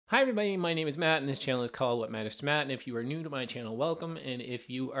Hi everybody, my name is Matt and this channel is called What Matters to Matt, and if you are new to my channel, welcome, and if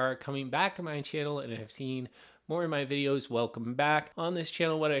you are coming back to my channel and have seen more of my videos, welcome back. On this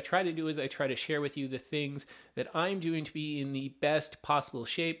channel, what I try to do is I try to share with you the things that I'm doing to be in the best possible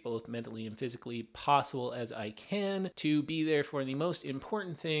shape, both mentally and physically possible as I can, to be there for the most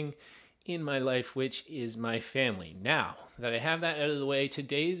important thing in my life, which is my family. Now that I have that out of the way,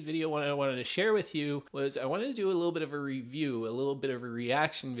 today's video, what I wanted to share with you was I wanted to do a little bit of a review, a little bit of a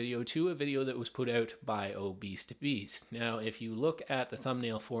reaction video to a video that was put out by Obese To Beast. Now, if you look at the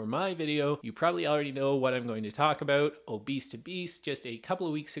thumbnail for my video, you probably already know what I'm going to talk about. Obese To Beast, just a couple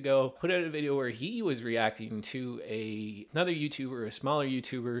of weeks ago, put out a video where he was reacting to another YouTuber, a smaller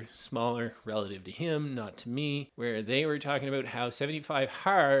YouTuber, smaller relative to him, not to me, where they were talking about how 75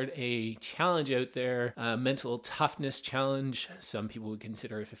 Hard, a challenge out there, a mental toughness challenge, some people would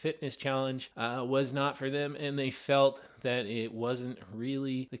consider it a fitness challenge, was not for them, and they felt that it wasn't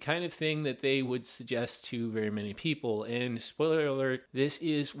really the kind of thing that they would suggest to very many people. And spoiler alert, this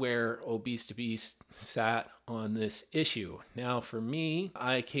is where Obese To Beast sat on this issue. Now for me,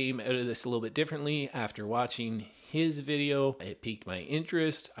 I came out of this a little bit differently after watching his video. It piqued my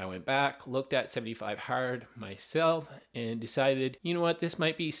interest. I went back, looked at 75 Hard myself, and decided, you know what, this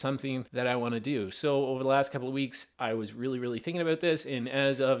might be something that I want to do. So over the last couple of weeks, I was really thinking about this, and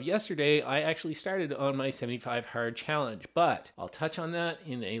as of yesterday, I actually started on my 75 Hard challenge. But I'll touch on that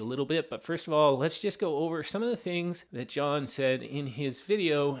in a little bit. But first of all, let's just go over some of the things that John said in his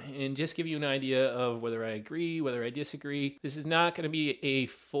video and just give you an idea of whether I agree, whether I disagree. This is not going to be a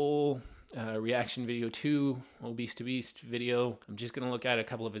full reaction video to Obese To Beast video. I'm just going to look at a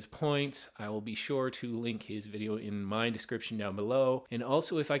couple of his points. I will be sure to link his video in my description down below. And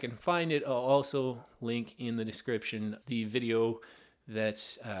also, if I can find it, I'll also link in the description the video that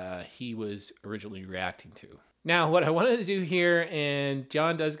he was originally reacting to. Now, what I wanted to do here, and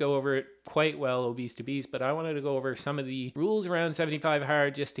John does go over it quite well, Obese To Beast, but I wanted to go over some of the rules around 75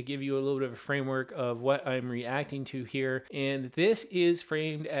 Hard just to give you a little bit of a framework of what I'm reacting to here. And this is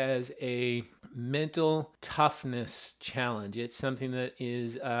framed as a mental toughness challenge. It's something that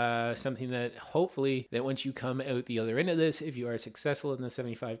is something that hopefully that once you come out the other end of this, if you are successful in the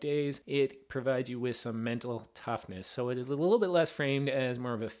 75 days, it provides you with some mental toughness. So it is a little bit less framed as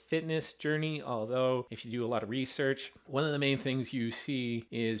more of a fitness journey, although if you do a lot of research, one of the main things you see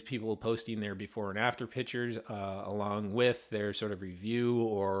is people posting their before and after pictures along with their sort of review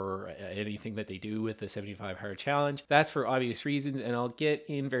or anything that they do with the 75 Hard challenge. That's for obvious reasons, and I'll get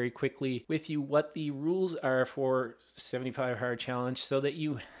in very quickly with you what the rules are for 75 Hard challenge so that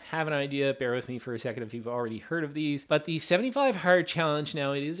you have an idea. Bear with me for a second if you've already heard of these. But the 75 Hard challenge,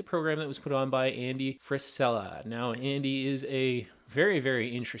 now it is a program that was put on by Andy Frisella. Now Andy is a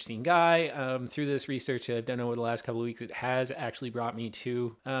very interesting guy. Through this research that I've done over the last couple of weeks, it has actually brought me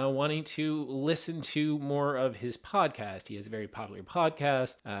to wanting to listen to more of his podcast. He has a very popular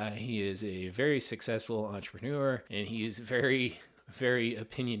podcast. He is a very successful entrepreneur, and he is very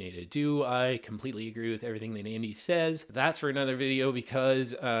opinionated. Do I completely agree with everything that Andy says? That's for another video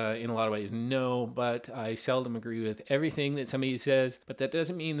because in a lot of ways, no, but I seldom agree with everything that somebody says, but that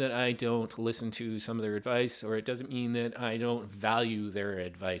doesn't mean that I don't listen to some of their advice, or it doesn't mean that I don't value their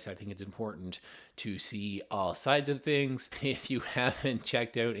advice. I think it's important to see all sides of things. If you haven't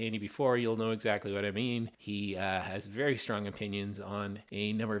checked out Andy before, you'll know exactly what I mean. He has very strong opinions on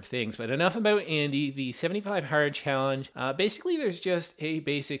a number of things, but enough about Andy. The 75 Hard challenge, basically there's just a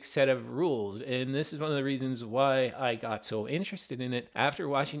basic set of rules, and this is one of the reasons why I got so interested in it after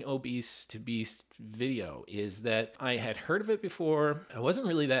watching Obese To Beast video, is that I had heard of it before. I wasn't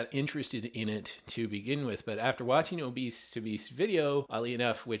really that interested in it to begin with, but after watching Obese To Beast video, oddly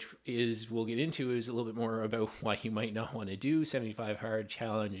enough, which we'll get into, is a little bit more about why you might not want to do 75 Hard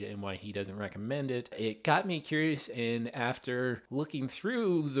challenge and why he doesn't recommend it. It got me curious, and after looking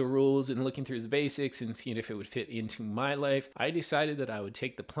through the rules and looking through the basics and seeing if it would fit into my life, I decided that I would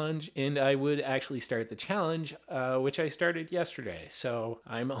take the plunge and I would actually start the challenge, which I started yesterday. So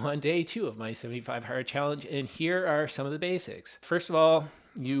I'm on day 2 of my 75 Hard challenge, and here are some of the basics. First of all,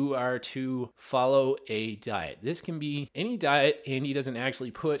 you are to follow a diet. This can be any diet, and he doesn't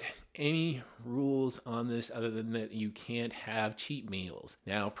actually put any rules on this other than that you can't have cheat meals.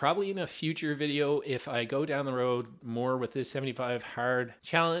 Now, probably in a future video, if I go down the road more with this 75 Hard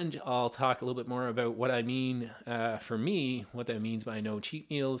challenge, I'll talk a little bit more about what I mean for me, what that means by no cheat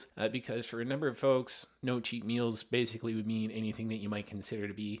meals, because for a number of folks, no cheat meals basically would mean anything that you might consider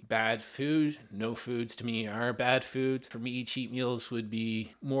to be bad food. No foods to me are bad foods. For me, cheat meals would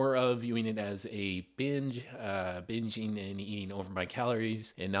be more of viewing it as a binging and eating over my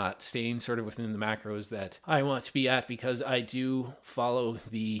calories and not not staying sort of within the macros that I want to be at, because I do follow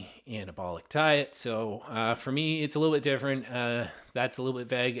the anabolic diet. So for me, it's a little bit different. That's a little bit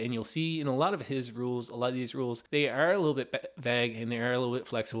vague, and you'll see in a lot of his rules, a lot of these rules, they are a little bit vague and they are a little bit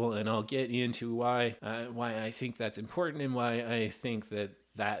flexible, and I'll get into why I think that's important and why I think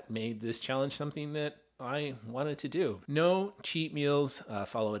that made this challenge something that I wanted to do. No cheat meals,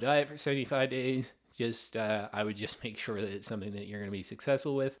 follow a diet for 75 days. I would just make sure that it's something that you're going to be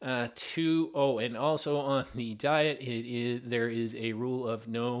successful with. And also on the diet, there is a rule of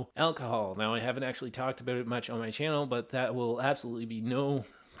no alcohol. Now, I haven't actually talked about it much on my channel, but that will absolutely be no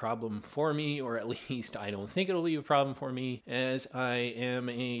problem for me, or at least I don't think it'll be a problem for me, as I am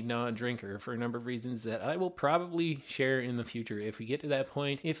a non-drinker for a number of reasons that I will probably share in the future if we get to that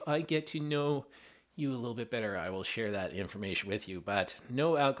point. If I get to know you a little bit better, I will share that information with you. But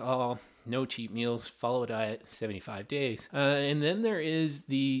no alcohol, no cheat meals, follow a diet, 75 days. And then there is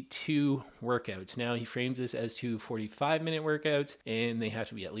the 2 workouts. Now, he frames this as 2 45-minute workouts, and they have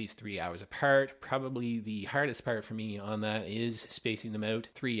to be at least 3 hours apart. Probably the hardest part for me on that is spacing them out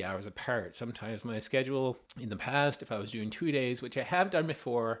 3 hours apart. Sometimes my schedule in the past, if I was doing 2 days, which I have done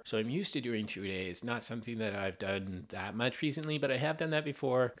before, so I'm used to doing 2 days, not something that I've done that much recently, but I have done that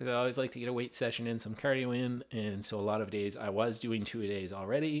before because I always like to get a weight session in, some cardio in, and so a lot of days I was doing 2 days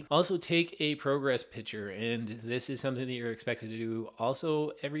already. Also, take a progress picture, and this is something that you're expected to do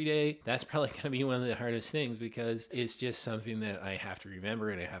also every day. That's probably going to be one of the hardest things because it's just something that I have to remember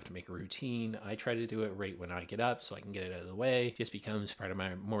and I have to make a routine. I try to do it right when I get up so I can get it out of the way. It just becomes part of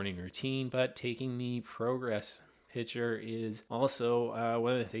my morning routine. But taking the progress picture is also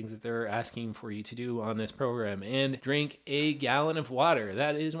one of the things that they're asking for you to do on this program. And drink a gallon of water.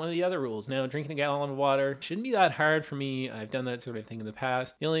 That is one of the other rules. Now, drinking a gallon of water shouldn't be that hard for me. I've done that sort of thing in the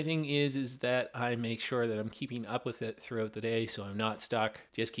past. The only thing is that I make sure that I'm keeping up with it throughout the day, so I'm not stuck.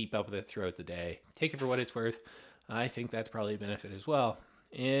 Just keep up with it throughout the day. Take it for what it's worth. I think that's probably a benefit as well.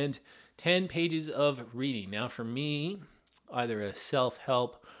 And 10 pages of reading. Now, for me, either a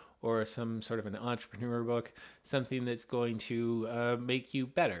self-help or some sort of an entrepreneur book, something that's going to make you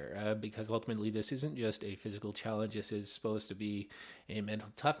better, because ultimately this isn't just a physical challenge. This is supposed to be a mental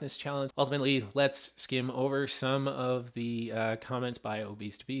toughness challenge. Ultimately, let's skim over some of the comments by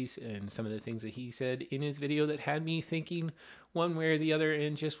Obese To Beast and some of the things that he said in his video that had me thinking one way or the other,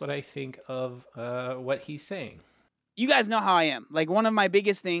 and just what I think of what he's saying. You guys know how I am. Like, one of my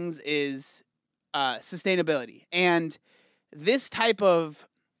biggest things is sustainability, and this type of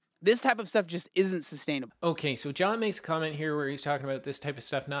stuff just isn't sustainable. Okay, so John makes a comment here where he's talking about this type of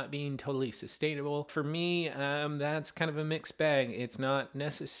stuff not being totally sustainable. For me, that's kind of a mixed bag. It's not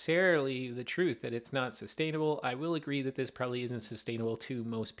necessarily the truth that it's not sustainable. I will agree that this probably isn't sustainable to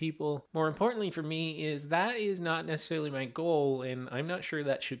most people. More importantly for me is that is not necessarily my goal, and I'm not sure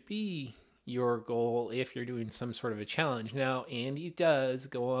that should be your goal if you're doing some sort of a challenge. Now, Andy does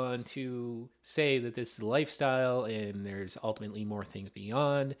go on to say that this is a lifestyle and there's ultimately more things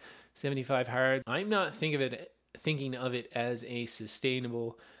beyond 75 hard. I'm not thinking of it as a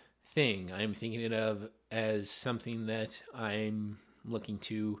sustainable thing. I'm thinking it of as something that I'm looking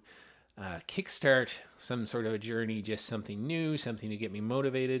to kickstart some sort of a journey, just something new, something to get me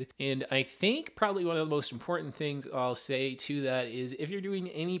motivated. And I think probably one of the most important things I'll say to that is if you're doing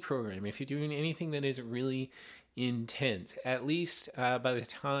any program, if you're doing anything that is really intense, at least by the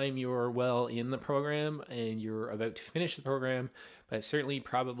time you're well in the program and you're about to finish the program, but certainly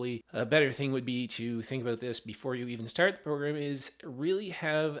probably a better thing would be to think about this before you even start the program, is really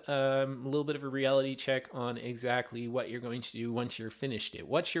have a little bit of a reality check on exactly what you're going to do once you're finished it.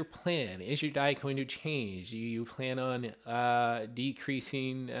 What's your plan? Is your diet going to change? Do you plan on going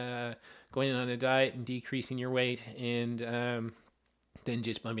on a diet and decreasing your weight and then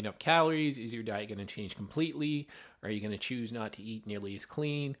just bumping up calories? Is your diet going to change completely? Are you going to choose not to eat nearly as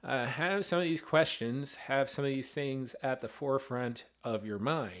clean? Have some of these questions, have some of these things at the forefront of your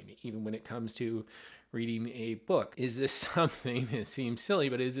mind, even when it comes to reading a book. Is this something, it seems silly,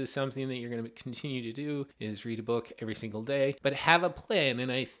 but is this something that you're going to continue to do, is read a book every single day, but have a plan?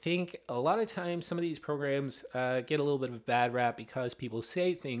 And I think a lot of times some of these programs get a little bit of a bad rap because people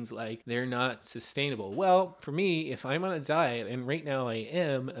say things like they're not sustainable. Well, for me, if I'm on a diet, and right now I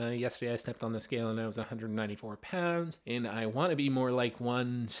am, yesterday I stepped on the scale and I was 194 pounds, and I want to be more like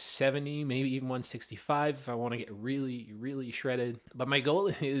 170, maybe even 165 if I want to get really, really shredded. But my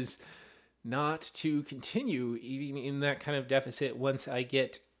goal is not to continue eating in that kind of deficit once I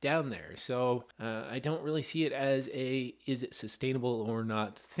get down there. So I don't really see it as a is it sustainable or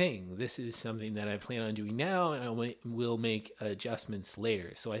not thing. This is something that I plan on doing now, and I will make adjustments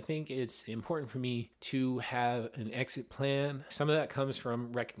later. So I think it's important for me to have an exit plan. Some of that comes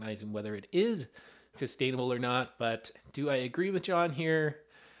from recognizing whether it is sustainable or not, but do I agree with John here?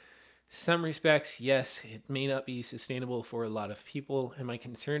 Some respects, yes, it may not be sustainable for a lot of people. Am I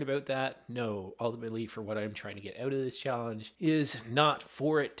concerned about that? No. Ultimately, for what I'm trying to get out of this challenge is not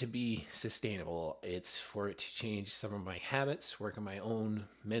for it to be sustainable. It's for it to change some of my habits, work on my own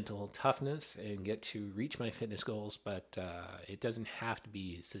mental toughness, and get to reach my fitness goals. But it doesn't have to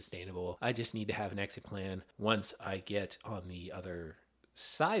be sustainable. I just need to have an exit plan once I get on the other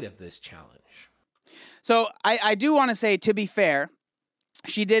side of this challenge. So I do want to say, to be fair,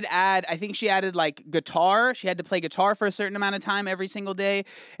 she did add, I think she added like guitar. She had to play guitar for a certain amount of time every single day.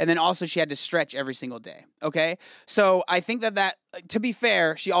 And then also she had to stretch every single day. Okay. So I think that, to be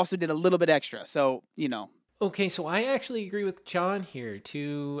fair, she also did a little bit extra. So, you know. Okay, so I actually agree with John here.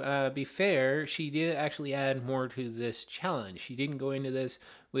 To be fair, she did actually add more to this challenge. She didn't go into this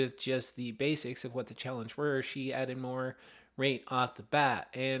with just the basics of what the challenge were. She added more right off the bat.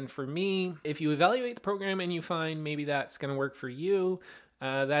 And for me, if you evaluate the program and you find maybe that's going to work for you,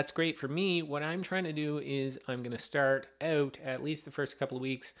 that's great for me. What I'm trying to do is I'm going to start out at least the first couple of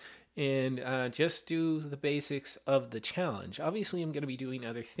weeks and just do the basics of the challenge. Obviously, I'm going to be doing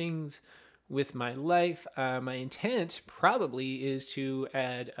other things with my life. My intent probably is to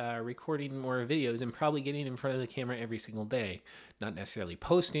add recording more videos and probably getting in front of the camera every single day. Not necessarily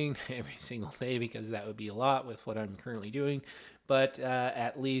posting every single day because that would be a lot with what I'm currently doing, but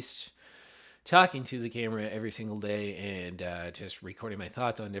at least talking to the camera every single day and just recording my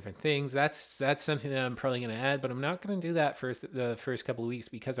thoughts on different things. That's something that I'm probably going to add, but I'm not going to do that the first couple of weeks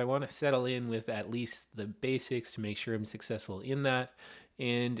because I want to settle in with at least the basics to make sure I'm successful in that.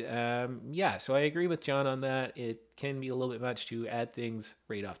 And yeah, so I agree with John on that. It can be a little bit much to add things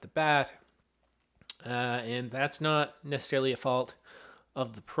right off the bat. And that's not necessarily a fault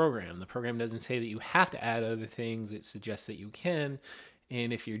of the program. The program doesn't say that you have to add other things. It suggests that you can.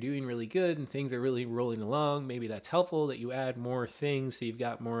 And if you're doing really good and things are really rolling along, maybe that's helpful that you add more things so you've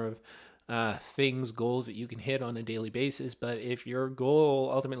got more of goals that you can hit on a daily basis. But if your goal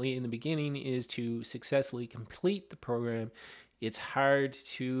ultimately in the beginning is to successfully complete the program, it's hard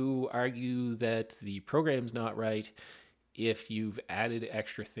to argue that the program's not right if you've added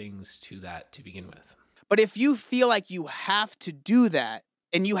extra things to that to begin with. But if you feel like you have to do that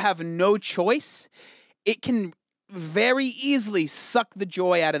and you have no choice, it can very easily suck the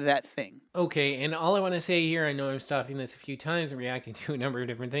joy out of that thing. Okay, and all I want to say here, I know I'm stopping this a few times and reacting to a number of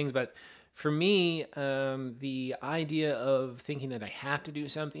different things, but for me, the idea of thinking that I have to do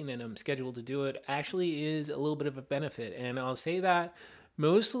something and I'm scheduled to do it actually is a little bit of a benefit. And I'll say that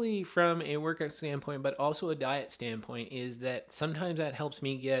mostly from a workout standpoint, but also a diet standpoint, is that sometimes that helps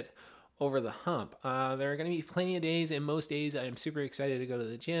me get over the hump. There are going to be plenty of days, and most days I'm super excited to go to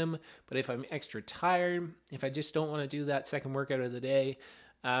the gym, but if I'm extra tired, if I just don't want to do that second workout of the day,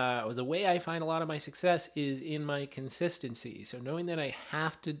 the way I find a lot of my success is in my consistency. So knowing that I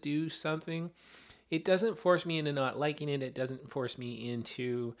have to do something, it doesn't force me into not liking it. It doesn't force me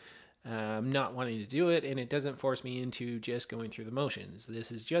into not wanting to do it, and it doesn't force me into just going through the motions.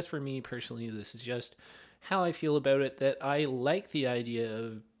 This is just for me personally. This is just how I feel about it, that I like the idea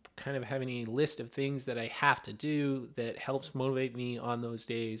of kind of having a list of things that I have to do that helps motivate me on those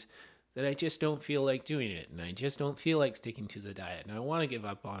days that I just don't feel like doing it, and I just don't feel like sticking to the diet, and I want to give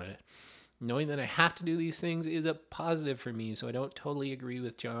up on it. Knowing that I have to do these things is a positive for me, so I don't totally agree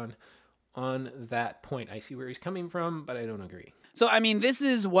with John on that point. I see where he's coming from, but I don't agree. So, I mean, this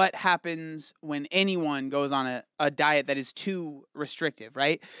is what happens when anyone goes on a diet that is too restrictive,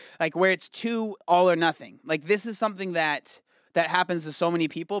 right? Like where it's too all or nothing. Like this is something that happens to so many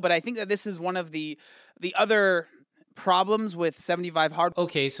people, but I think that this is one of the other problems with 75 Hard.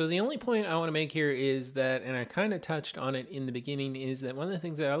 Okay, so the only point I want to make here is that, and I kind of touched on it in the beginning, is that one of the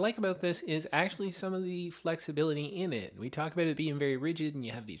things that I like about this is actually some of the flexibility in it. We talk about it being very rigid and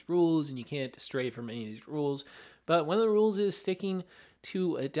you have these rules and you can't stray from any of these rules, but one of the rules is sticking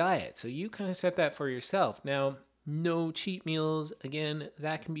to a diet. So you kind of set that for yourself. Now, no cheat meals, again,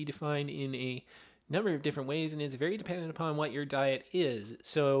 that can be defined in a number of different ways, and it's very dependent upon what your diet is.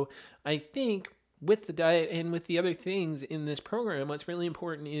 So I think with the diet and with the other things in this program, what's really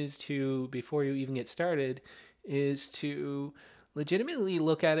important is to, before you even get started, is to legitimately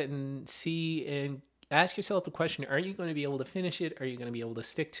look at it and see and ask yourself the question, are you going to be able to finish it? Are you going to be able to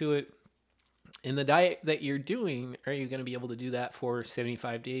stick to it? In the diet that you're doing, are you going to be able to do that for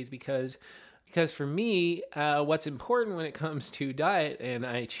 75 days? Because Because for me, what's important when it comes to diet, and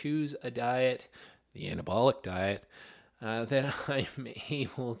I choose a diet, the anabolic diet, that I'm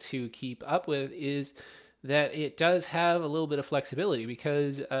able to keep up with, is that it does have a little bit of flexibility,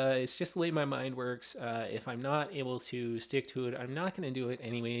 because it's just the way my mind works. If I'm not able to stick to it, I'm not going to do it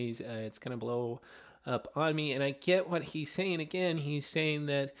anyways. It's going to blow up on me. And I get what he's saying. Again, he's saying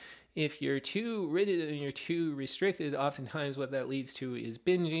that if you're too rigid and you're too restricted, oftentimes what that leads to is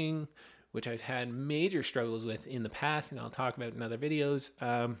binging, which I've had major struggles with in the past, and I'll talk about in other videos.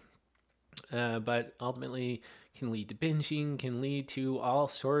 But ultimately can lead to binging, can lead to all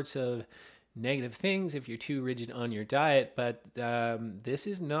sorts of negative things if you're too rigid on your diet. But this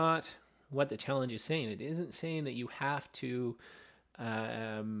is not what the challenge is saying. It isn't saying that you have to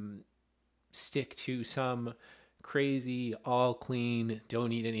stick to some crazy, all clean,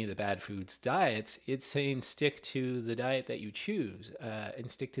 don't eat any of the bad foods diets. It's saying stick to the diet that you choose,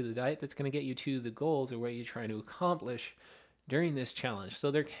 and stick to the diet that's going to get you to the goals or what you're trying to accomplish during this challenge. So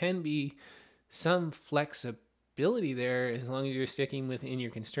there can be some flexibility there as long as you're sticking within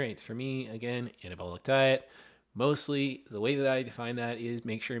your constraints. For me, again, anabolic diet, mostly the way that I define that is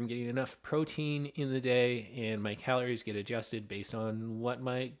make sure I'm getting enough protein in the day and my calories get adjusted based on what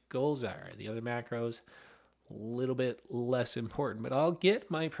my goals are. The other macros, a little bit less important, but I'll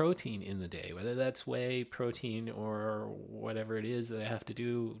get my protein in the day, whether that's whey protein or whatever it is that I have to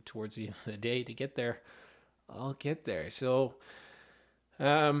do towards the end of the day to get there. I'll get there. So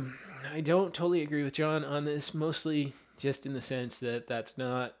I don't totally agree with John on this, mostly just in the sense that that's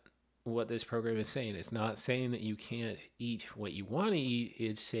not what this program is saying. It's not saying that you can't eat what you want to eat.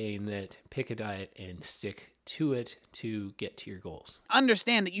 It's saying that pick a diet and stick to it to get to your goals.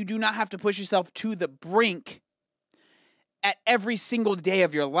 Understand that you do not have to push yourself to the brink at every single day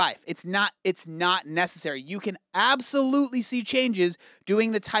of your life. It's not necessary. You can absolutely see changes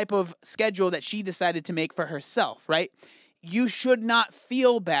doing the type of schedule that she decided to make for herself, right? You should not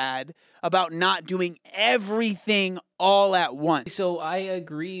feel bad about not doing everything all at once. So I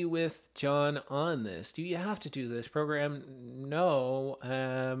agree with John on this. Do you have to do this program? No.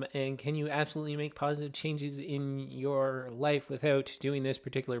 And can you absolutely make positive changes in your life without doing this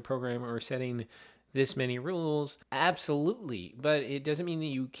particular program or setting this many rules? Absolutely. But it doesn't mean that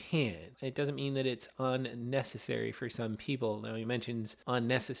you can't. It doesn't mean that it's unnecessary for some people. Now, he mentions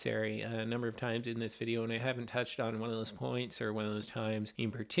unnecessary a number of times in this video, and I haven't touched on one of those points or one of those times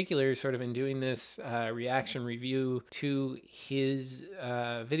in particular, sort of in doing this reaction review to his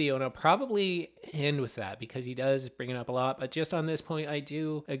video. And I'll probably end with that because he does bring it up a lot. But just on this point, I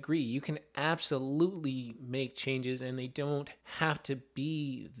do agree. You can absolutely make changes, and they don't have to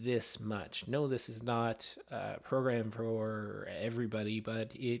be this much. No, this is not a program for everybody,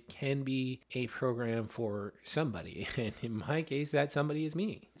 but it can be a program for somebody. And in my case, that somebody is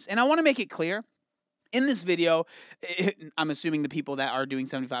me. And I want to make it clear, in this video, I'm assuming the people that are doing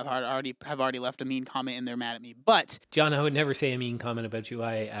 75 hard have already left a mean comment and they're mad at me. But John, I would never say a mean comment about you.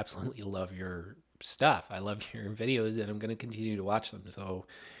 I absolutely love your stuff. I love your videos, and I'm going to continue to watch them. So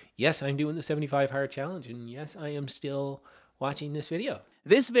yes, I'm doing the 75 hard challenge, and yes, I am still watching this video.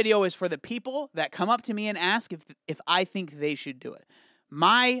 This video is for the people that come up to me and ask if I think they should do it.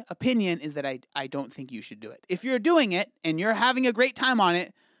 My opinion is that I don't think you should do it. If you're doing it and you're having a great time on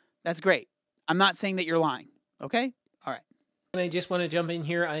it, that's great. I'm not saying that you're lying, okay? All right. And I just want to jump in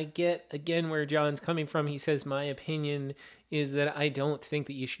here. I get, again, where John's coming from. He says, my opinion is that I don't think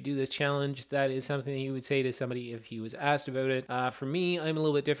that you should do this challenge. That is something that he would say to somebody if he was asked about it. For me, I'm a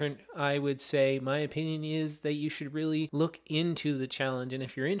little bit different. I would say my opinion is that you should really look into the challenge. And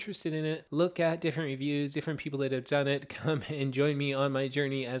if you're interested in it, look at different reviews, different people that have done it. Come and join me on my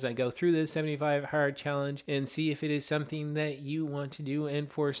journey as I go through this 75 hard challenge and see if it is something that you want to do.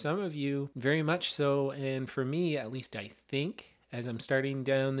 And for some of you, very much so. And for me, at least I think, as I'm starting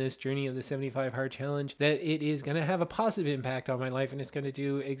down this journey of the 75 hard challenge, that it is going to have a positive impact on my life, and it's going to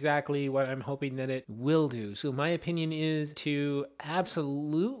do exactly what I'm hoping that it will do. So my opinion is to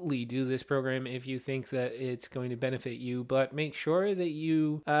absolutely do this program if you think that it's going to benefit you, but make sure that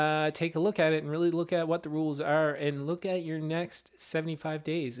you take a look at it and really look at what the rules are and look at your next 75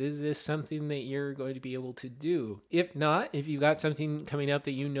 days. Is this something that you're going to be able to do? If not, if you've got something coming up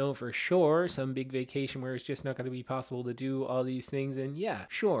that you know for sure, some big vacation where it's just not going to be possible to do all these these things, and yeah,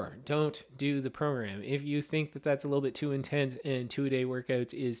 sure, don't do the program. If you think that that's a little bit too intense and 2-a-day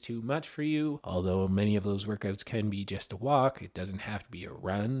workouts is too much for you, although many of those workouts can be just a walk, it doesn't have to be a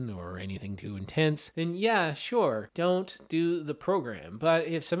run or anything too intense, then yeah, sure, don't do the program. But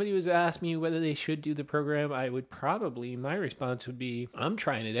if somebody was to ask me whether they should do the program, I would probably, my response would be, I'm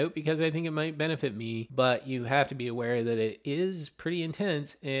trying it out because I think it might benefit me, but you have to be aware that it is pretty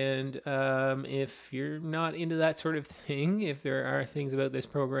intense, and if you're not into that sort of thing, if there are things about this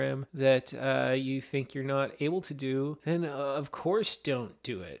program that you think you're not able to do, then of course don't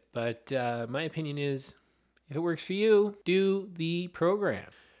do it. But my opinion is, if it works for you, do the program.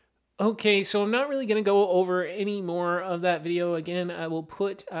 Okay, so I'm not really going to go over any more of that video. Again, I will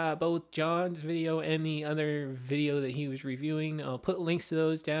put both John's video and the other video that he was reviewing. I'll put links to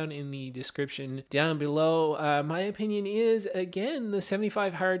those down in the description down below. My opinion is, again, the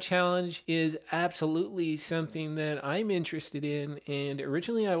 75 Hard Challenge is absolutely something that I'm interested in, and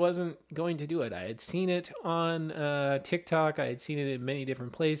originally I wasn't going to do it. I had seen it on TikTok. I had seen it in many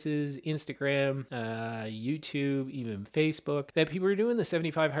different places, Instagram, YouTube, even Facebook, that people were doing the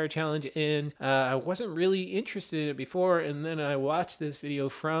 75 Hard Challenge, and I wasn't really interested in it before, and then I watched this video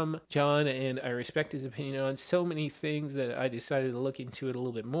from John, and I respect his opinion on so many things that I decided to look into it a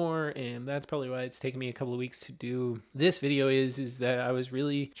little bit more, and that's probably why it's taken me a couple of weeks to do this video, is that I was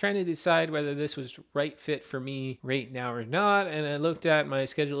really trying to decide whether this was right fit for me right now or not, and I looked at my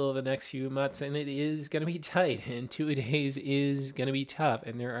schedule over the next few months, and it is going to be tight, and 2 days is going to be tough,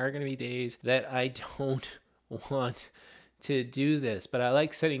 and there are going to be days that I don't want to do this, but I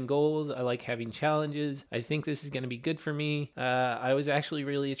like setting goals. I like having challenges. I think this is going to be good for me. I was actually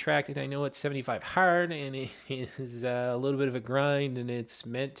really attracted. I know it's 75 hard, and it is a little bit of a grind, and it's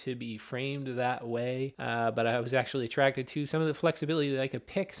meant to be framed that way. But I was actually attracted to some of the flexibility that I could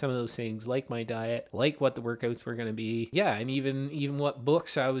pick some of those things, like my diet, like what the workouts were going to be. Yeah, and even what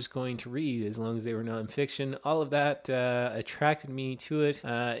books I was going to read, as long as they were nonfiction. All of that attracted me to it.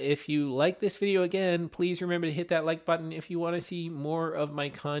 If you like this video, again, please remember to hit that like button if you want to see more of my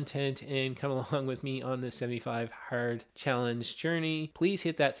content and come along with me on this 75 Hard Challenge journey. Please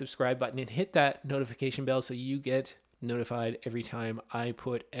hit that subscribe button and hit that notification bell so you get notified every time I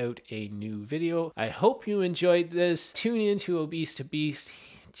put out a new video. I hope you enjoyed this. Tune in to Obese to Beast.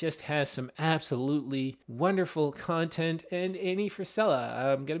 Just has some absolutely wonderful content, and Andy Frisella.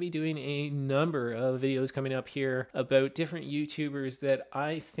 I'm going to be doing a number of videos coming up here about different YouTubers that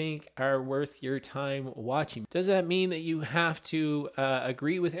I think are worth your time watching. Does that mean that you have to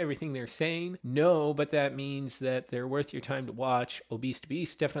agree with everything they're saying? No, but that means that they're worth your time to watch. Obese to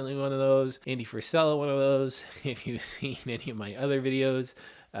Beast, definitely one of those. Andy Frisella, one of those. If you've seen any of my other videos,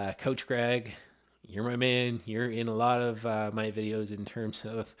 Coach Greg, you're my man. You're in a lot of my videos in terms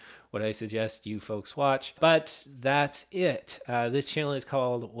of what I suggest you folks watch. But that's it. This channel is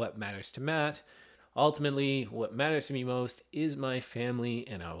called What Matters to Matt. Ultimately, what matters to me most is my family,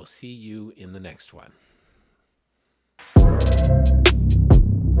 and I will see you in the next one.